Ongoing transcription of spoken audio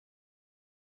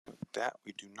that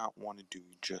we do not want to do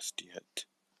just yet.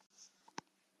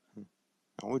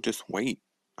 I would just wait.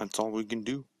 That's all we can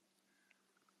do.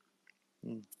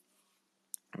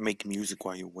 Make music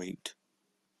while you wait.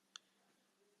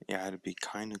 Yeah, it'd be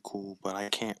kind of cool, but I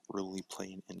can't really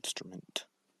play an instrument.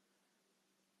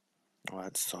 Oh,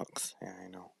 that sucks. Yeah, I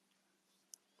know.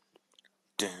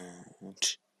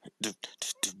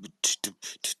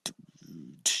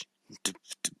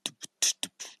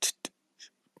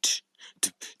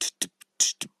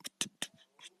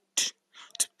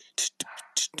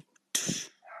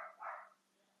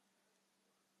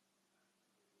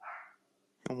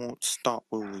 It won't stop,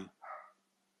 will he?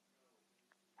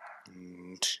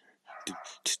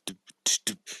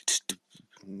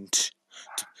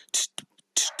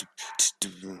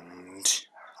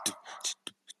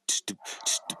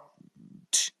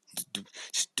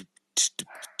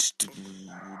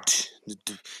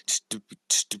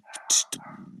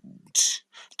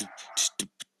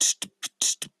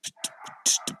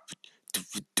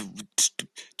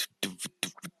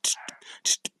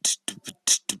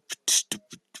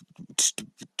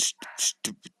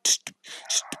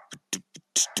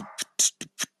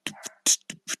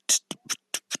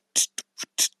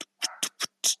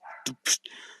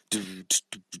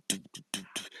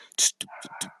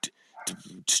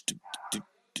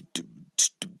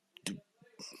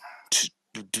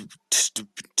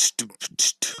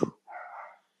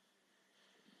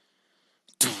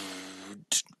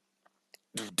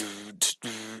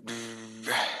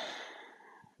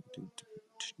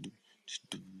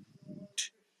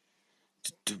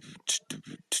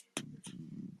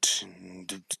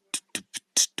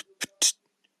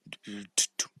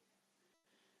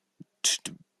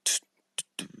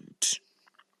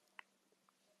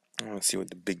 Let's see what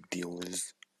the big deal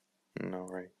is. No,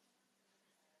 right?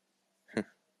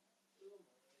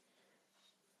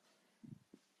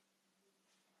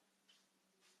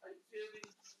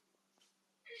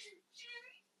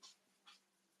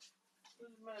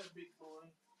 What's the matter, big boy?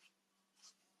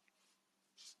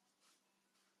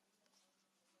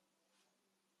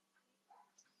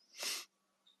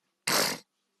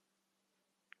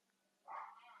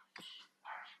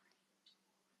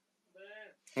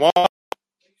 What? Make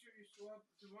sure you swap.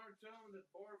 Tomorrow, tell him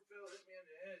that board fell hit me on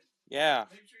the head. Yeah.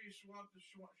 Make sure you swap the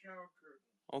shower curtain.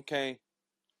 Okay.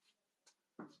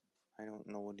 I don't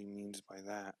know what he means by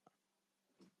that.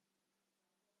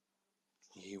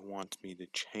 He wants me to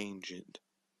change it.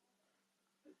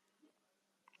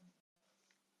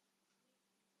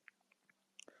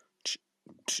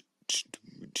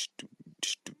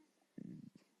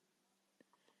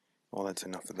 Well, that's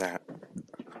enough of that.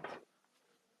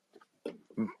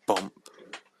 Bump.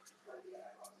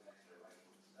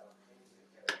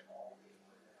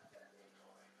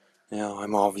 Now,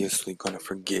 I'm obviously gonna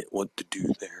forget what to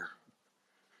do there.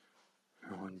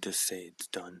 I'll just say it's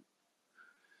done.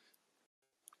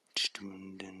 You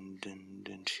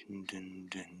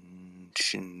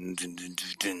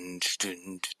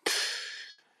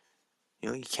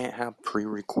know, you can't have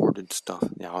pre-recorded stuff.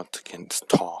 Now it's against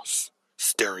TOS.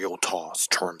 Stereo TOS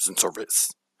terms and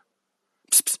service.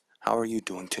 Psst, psst. How are you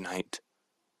doing tonight?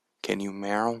 Can you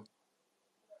meow?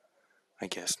 I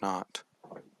guess not.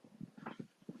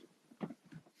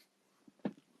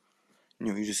 You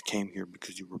know, you just came here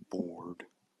because you were bored.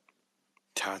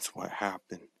 That's what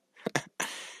happened.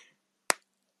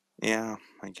 Yeah,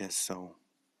 I guess so.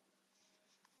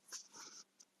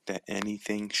 That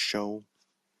anything show?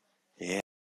 Yeah.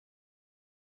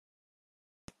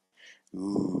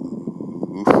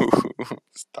 Ooh.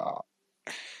 Stop.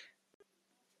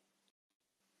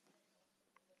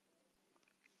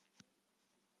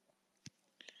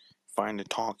 Find a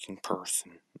talking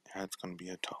person. That's gonna be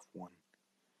a tough one.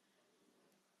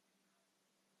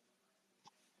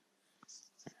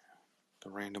 The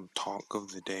random talk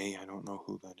of the day. I don't know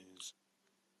who that is.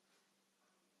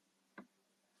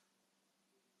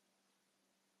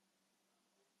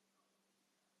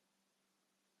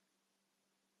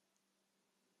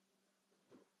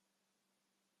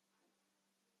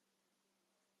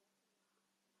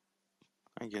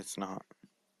 I guess not.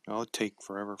 It'll take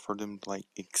forever for them to like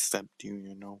accept you,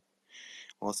 you know,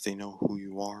 unless they know who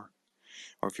you are,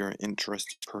 or if you're an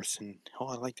interested person. Oh,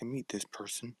 I'd like to meet this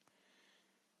person,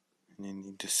 and then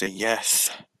you just say yes.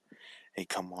 They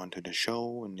come onto the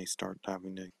show and they start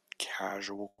having a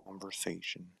casual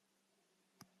conversation.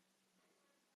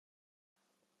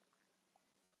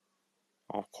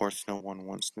 Of course, no one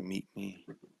wants to meet me.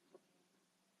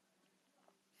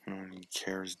 No one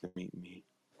cares to meet me.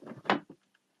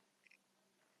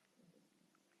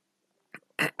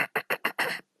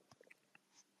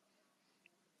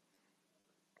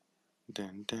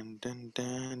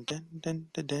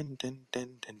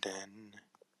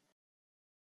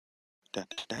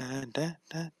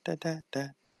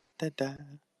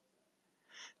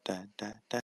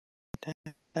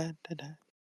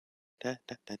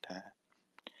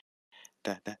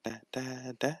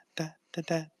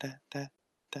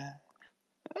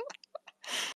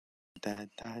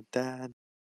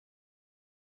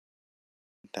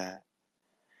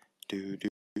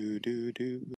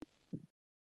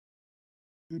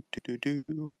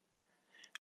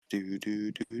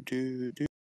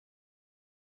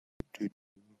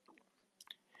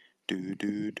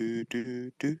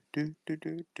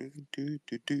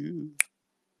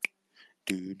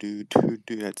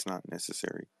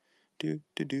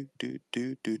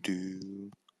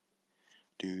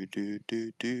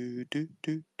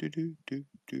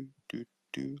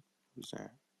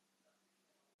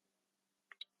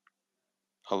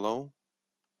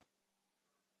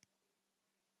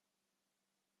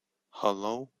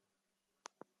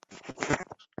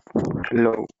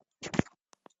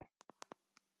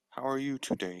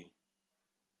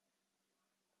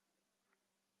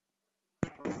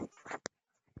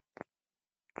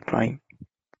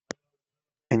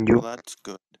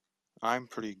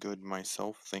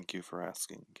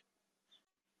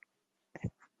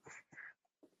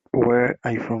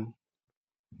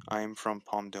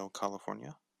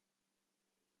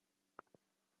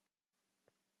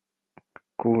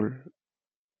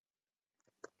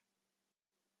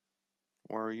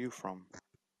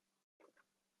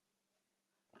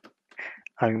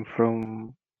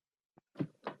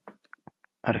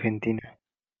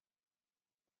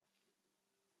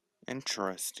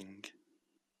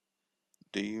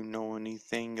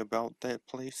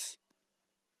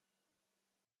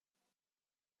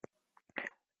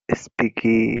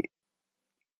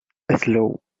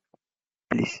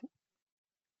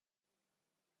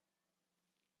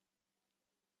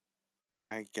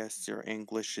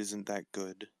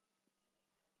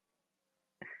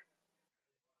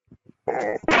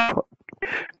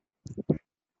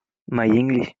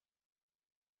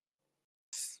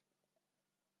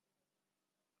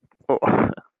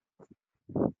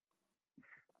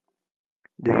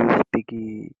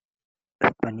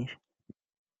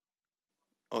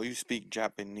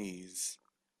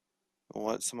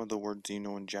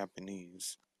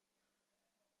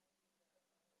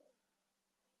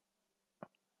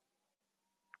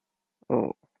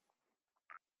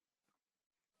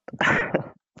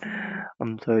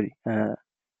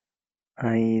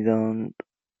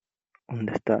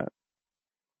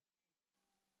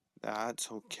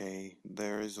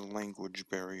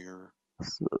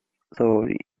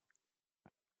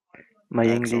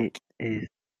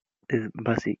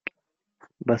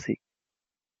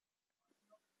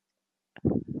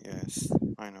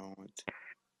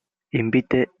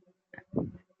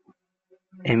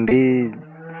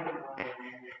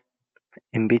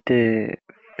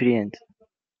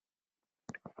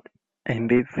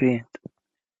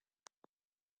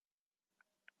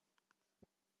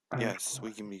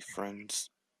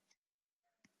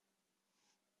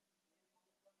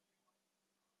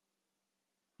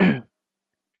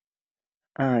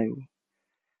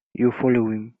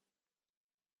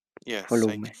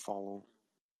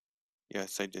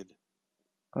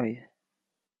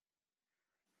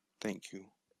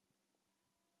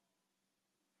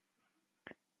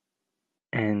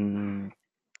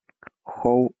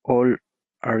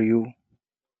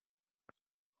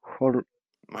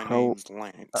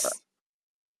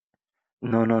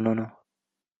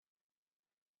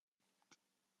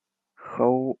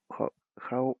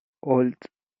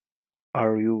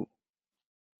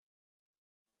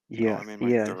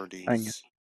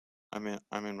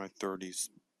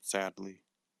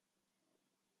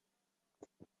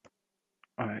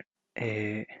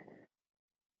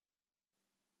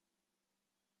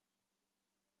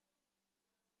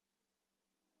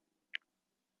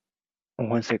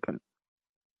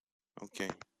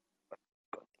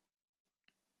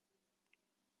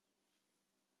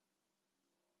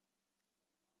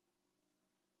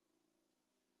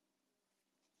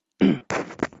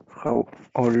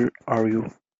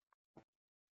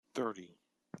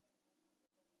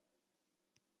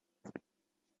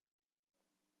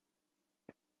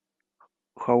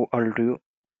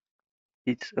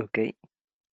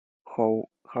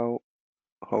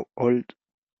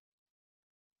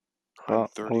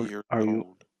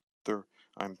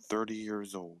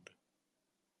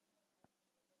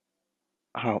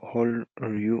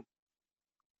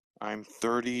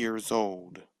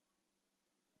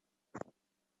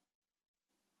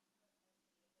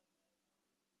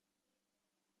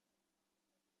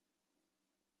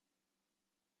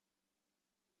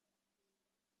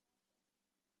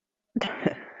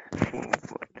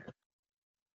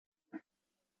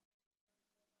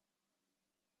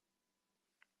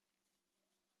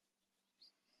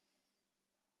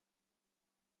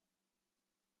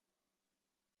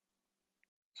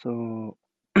 So,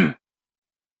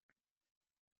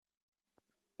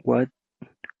 what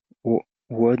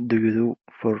what do you do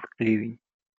for living?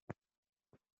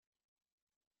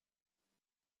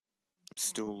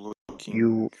 Still looking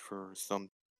You for some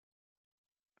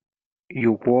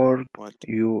you work, what?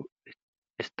 you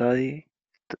study,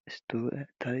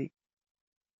 study.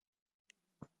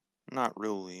 Not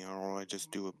really. Or I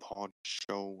just do a pod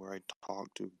show where I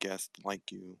talk to guests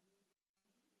like you.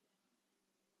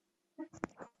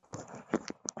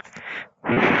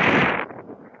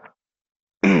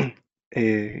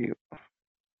 eh,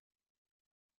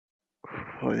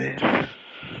 joder.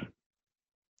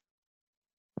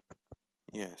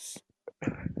 Yes.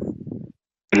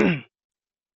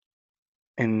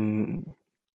 And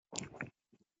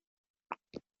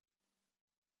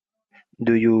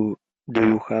do you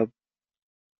have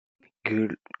girl,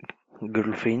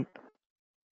 girlfriend?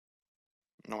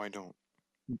 No, I don't.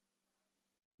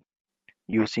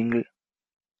 You single?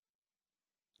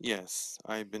 Yes,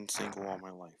 I've been single all my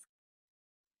life.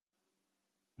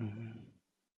 Mhm.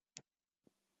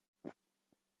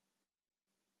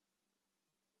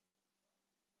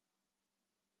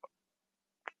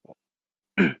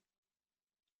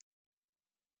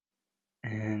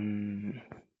 And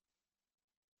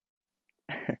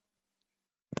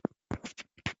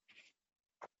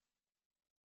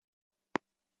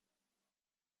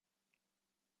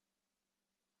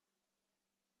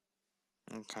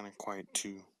I'm kind of quiet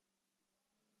too.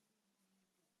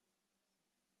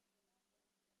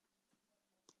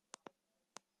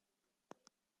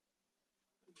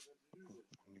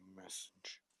 New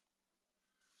message.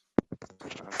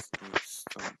 Ask me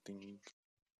something.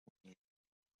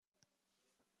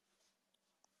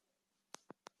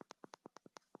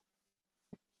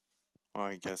 Well,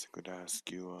 I guess I could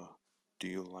ask you, do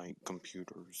you like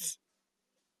computers?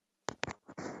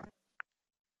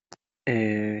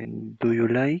 do you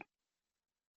like?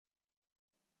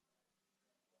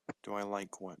 Do I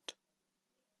like what?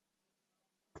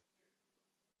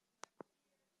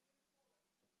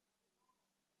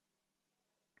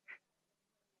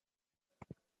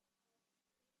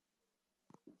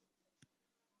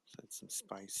 Said some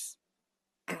spice.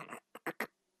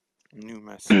 New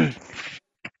message.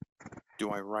 Do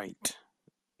I write?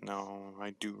 No,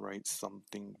 I do write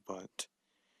something, but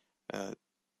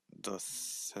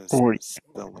thus has some Right,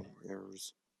 spelling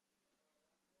errors.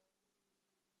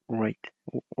 right,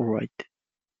 right,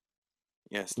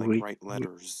 Yes, like right. write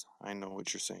letters. I know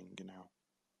what you're saying now.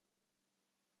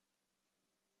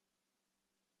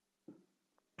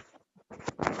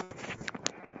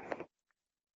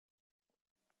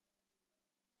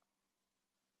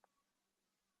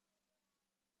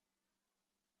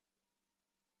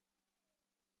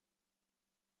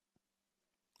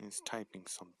 He's typing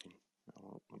something.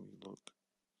 Oh, let me look.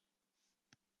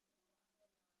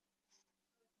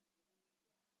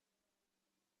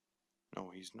 No,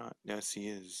 he's not. Yes, he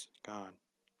is. God.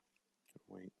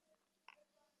 Wait.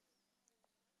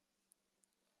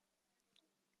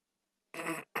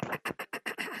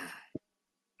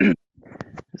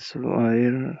 So a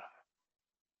ver,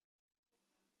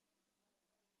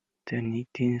 the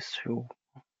knitting show.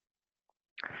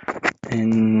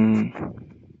 And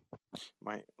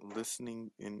My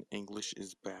listening in English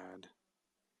is bad.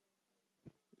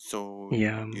 So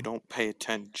yeah, you don't pay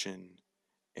attention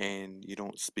and you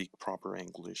don't speak proper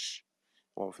English.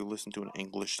 Well, if you listen to an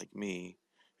English like me,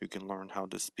 you can learn how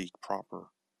to speak proper.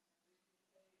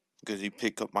 Because you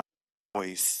pick up my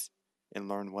voice and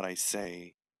learn what I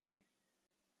say,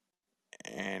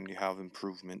 and you have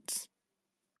improvements.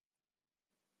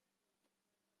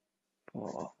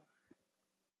 oh,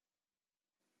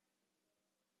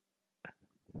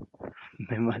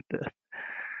 me mata.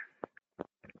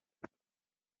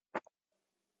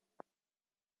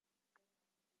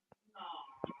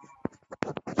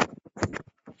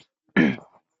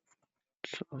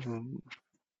 So,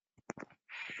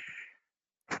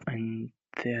 and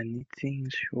the knitting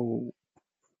show.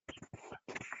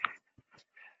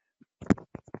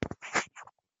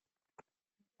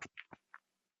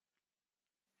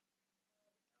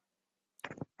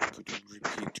 Could you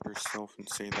repeat yourself and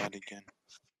say that again?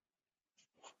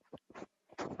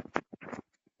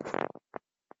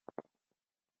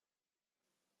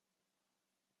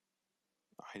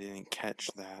 I didn't catch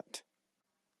that.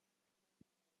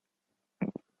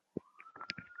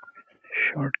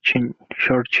 Searching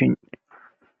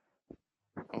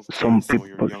Okay, some so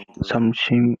you're people, younger.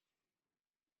 something.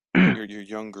 You're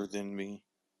younger than me.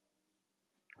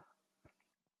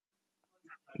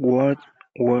 What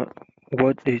what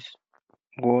what is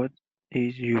what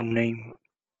is your name?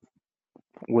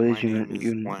 What My is name is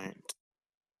your Lant.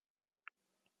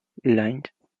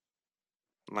 land?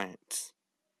 Lance.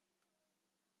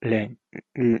 Land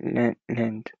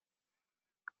land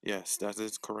Yes, that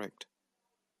is correct.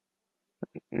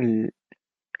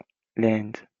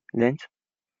 land land.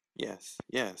 Yes,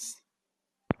 yes.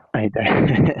 I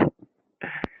die.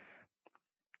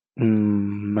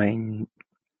 My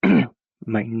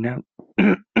my name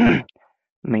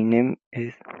my name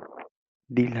is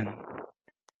Dylan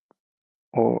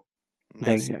or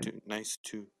Nice Dylan. to nice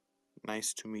to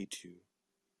nice to meet you.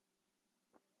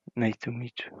 Nice to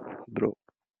meet you, bro.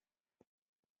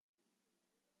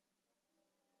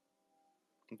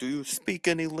 Do you speak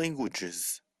any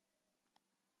languages?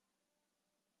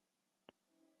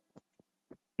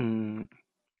 Mm,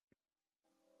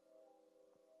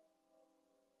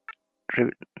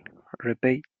 re-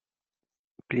 repeat,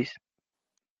 please.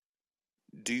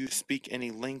 Do you speak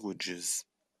any languages?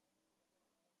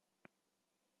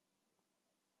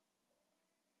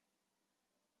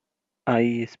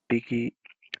 I speak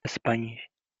Spanish.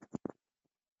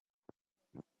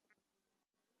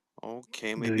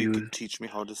 Okay, Do maybe you you could teach me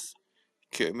how to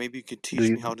maybe you could do teach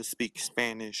you me how to speak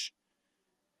Spanish.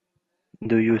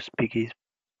 do you speak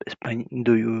Spanish?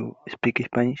 Do you speak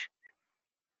Spanish?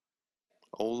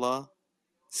 Hola,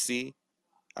 sí,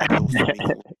 adiós,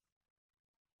 amigo.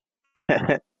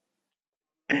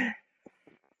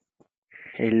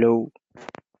 Hello,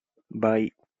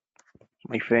 bye,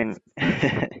 my friend.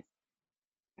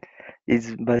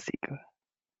 It's basic.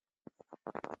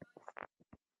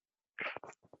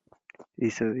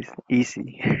 It's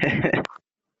easy.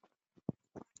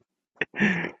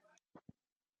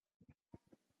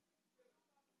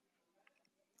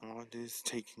 Oh, it is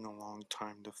taking a long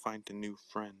time to find a new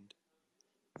friend.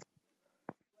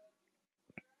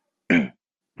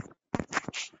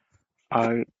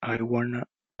 I wanna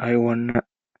I wanna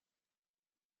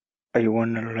I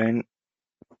wanna learn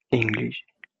English.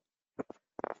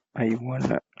 I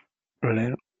wanna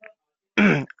learn.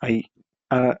 I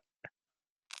uh,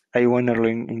 I wanna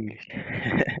learn English.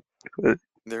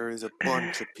 There is a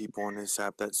bunch of people on this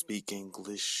app that speak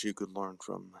English you could learn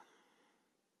from,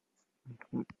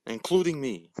 including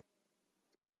me.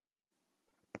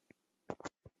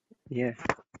 Yeah,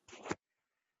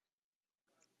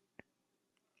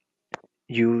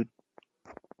 you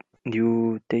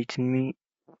you teaching me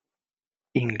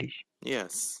English.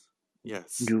 Yes,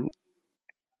 yes. You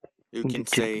You can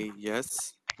say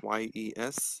yes,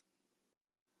 yes.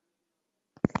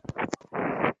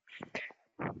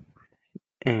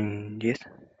 and yes.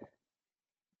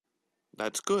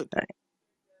 That's good.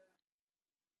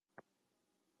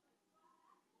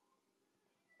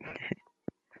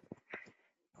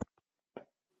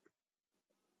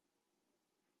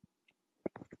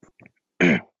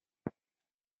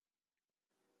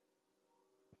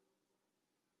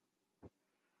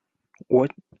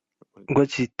 What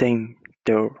what's the time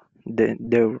there?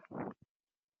 There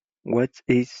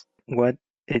what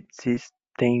is this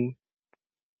thing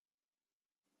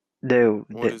there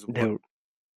What is what? there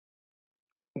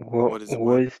What is what?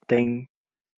 what thing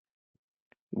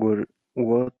what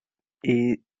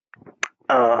is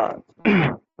uh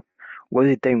what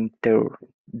is time there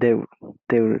there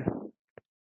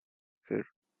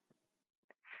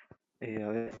a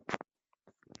ver,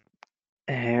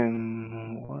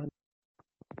 what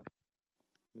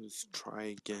Let's try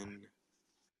again.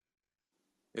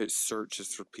 It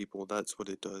searches for people. That's what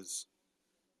it does.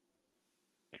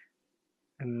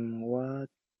 what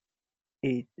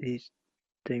it is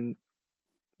time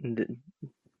th-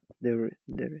 there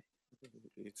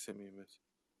It sent me a message.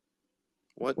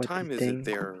 What what is time is it time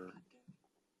there?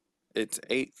 It's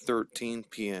 8:13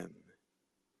 p.m.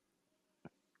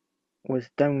 what's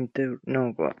time there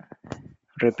no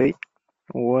repeat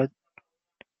what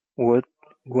what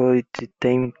is the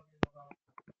time.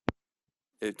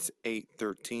 It's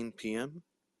 8:13 p.m.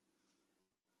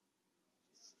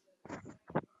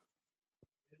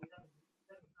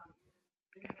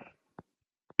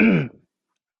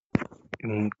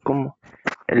 ¿Cómo?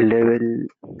 Level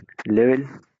level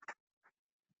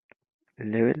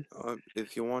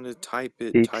If you want to type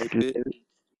it, it's type it.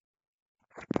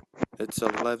 It's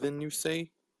 11, you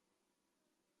say?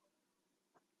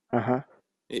 uh-huh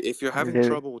If you're having level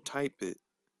trouble, type it.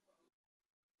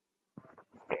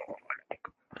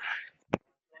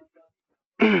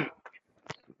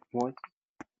 what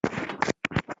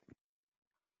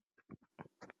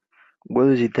what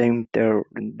is the time there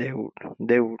there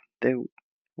there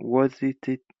what is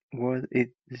it what is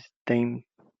time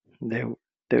the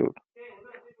the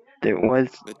the was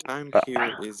The time uh,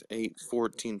 here is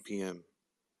 8:14 p.m.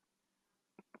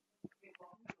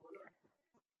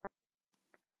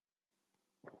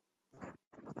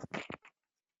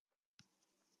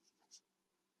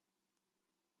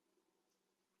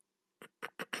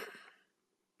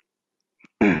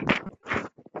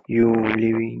 you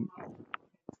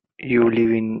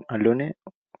living alone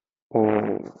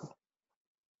or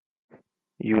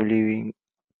you living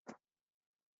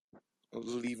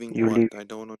Leaving you what? live I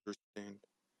don't understand.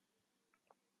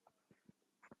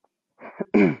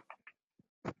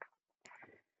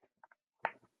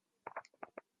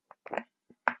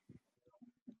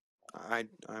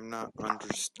 I'm not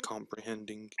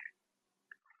comprehending.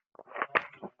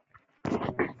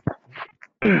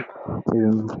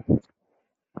 um,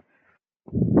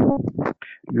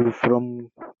 you from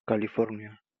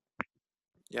California.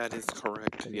 Yeah, it is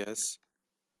correct. Yes.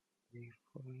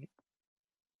 California.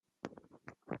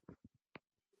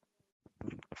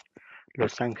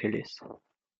 Los Angeles.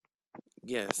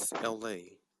 Yes, LA.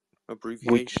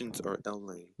 Which Abbreviations are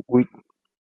LA. which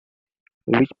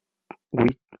which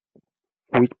which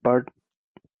which part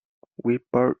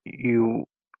you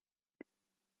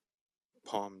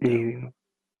Palmdale. live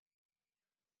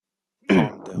in?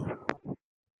 Palmdale.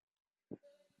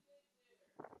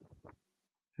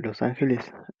 Los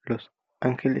Ángeles, Los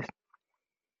Ángeles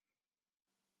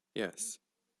Yes.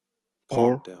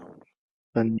 or Palmdale.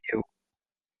 San Diego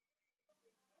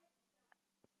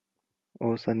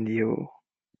o San Diego.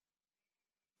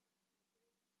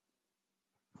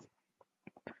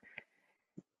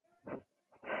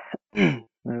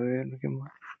 A ver, ¿qué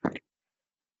más?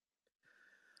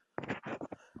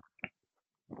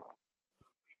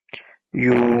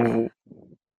 You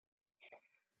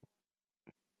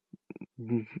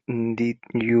did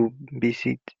you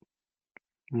visit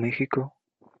Mexico?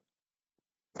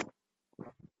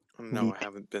 No, Did I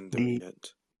haven't been there did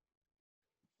yet.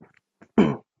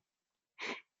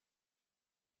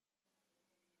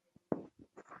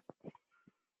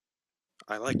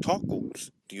 I like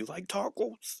tacos. Do you like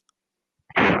tacos?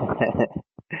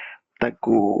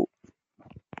 taco?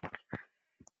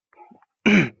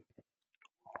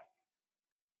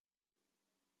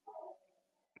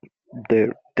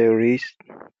 there there is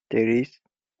there is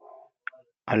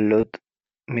a lot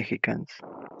Mexicans.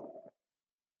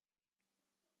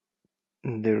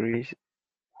 There is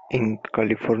in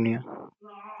California.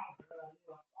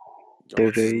 Oh, There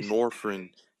this is is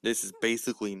northern. This is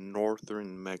basically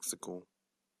northern Mexico.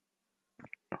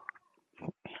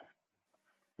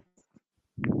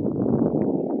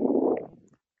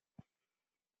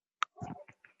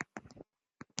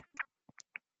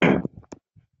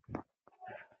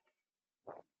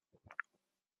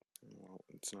 Well,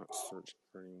 it's not searching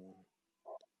for anyone.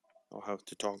 I'll have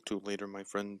to talk to later, my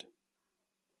friend.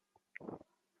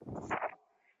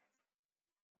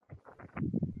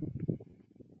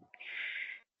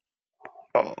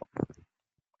 oh,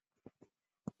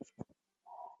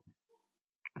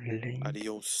 late.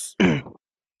 Adios.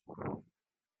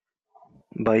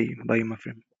 Bye, bye, my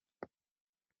friend.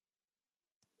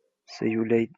 See you later.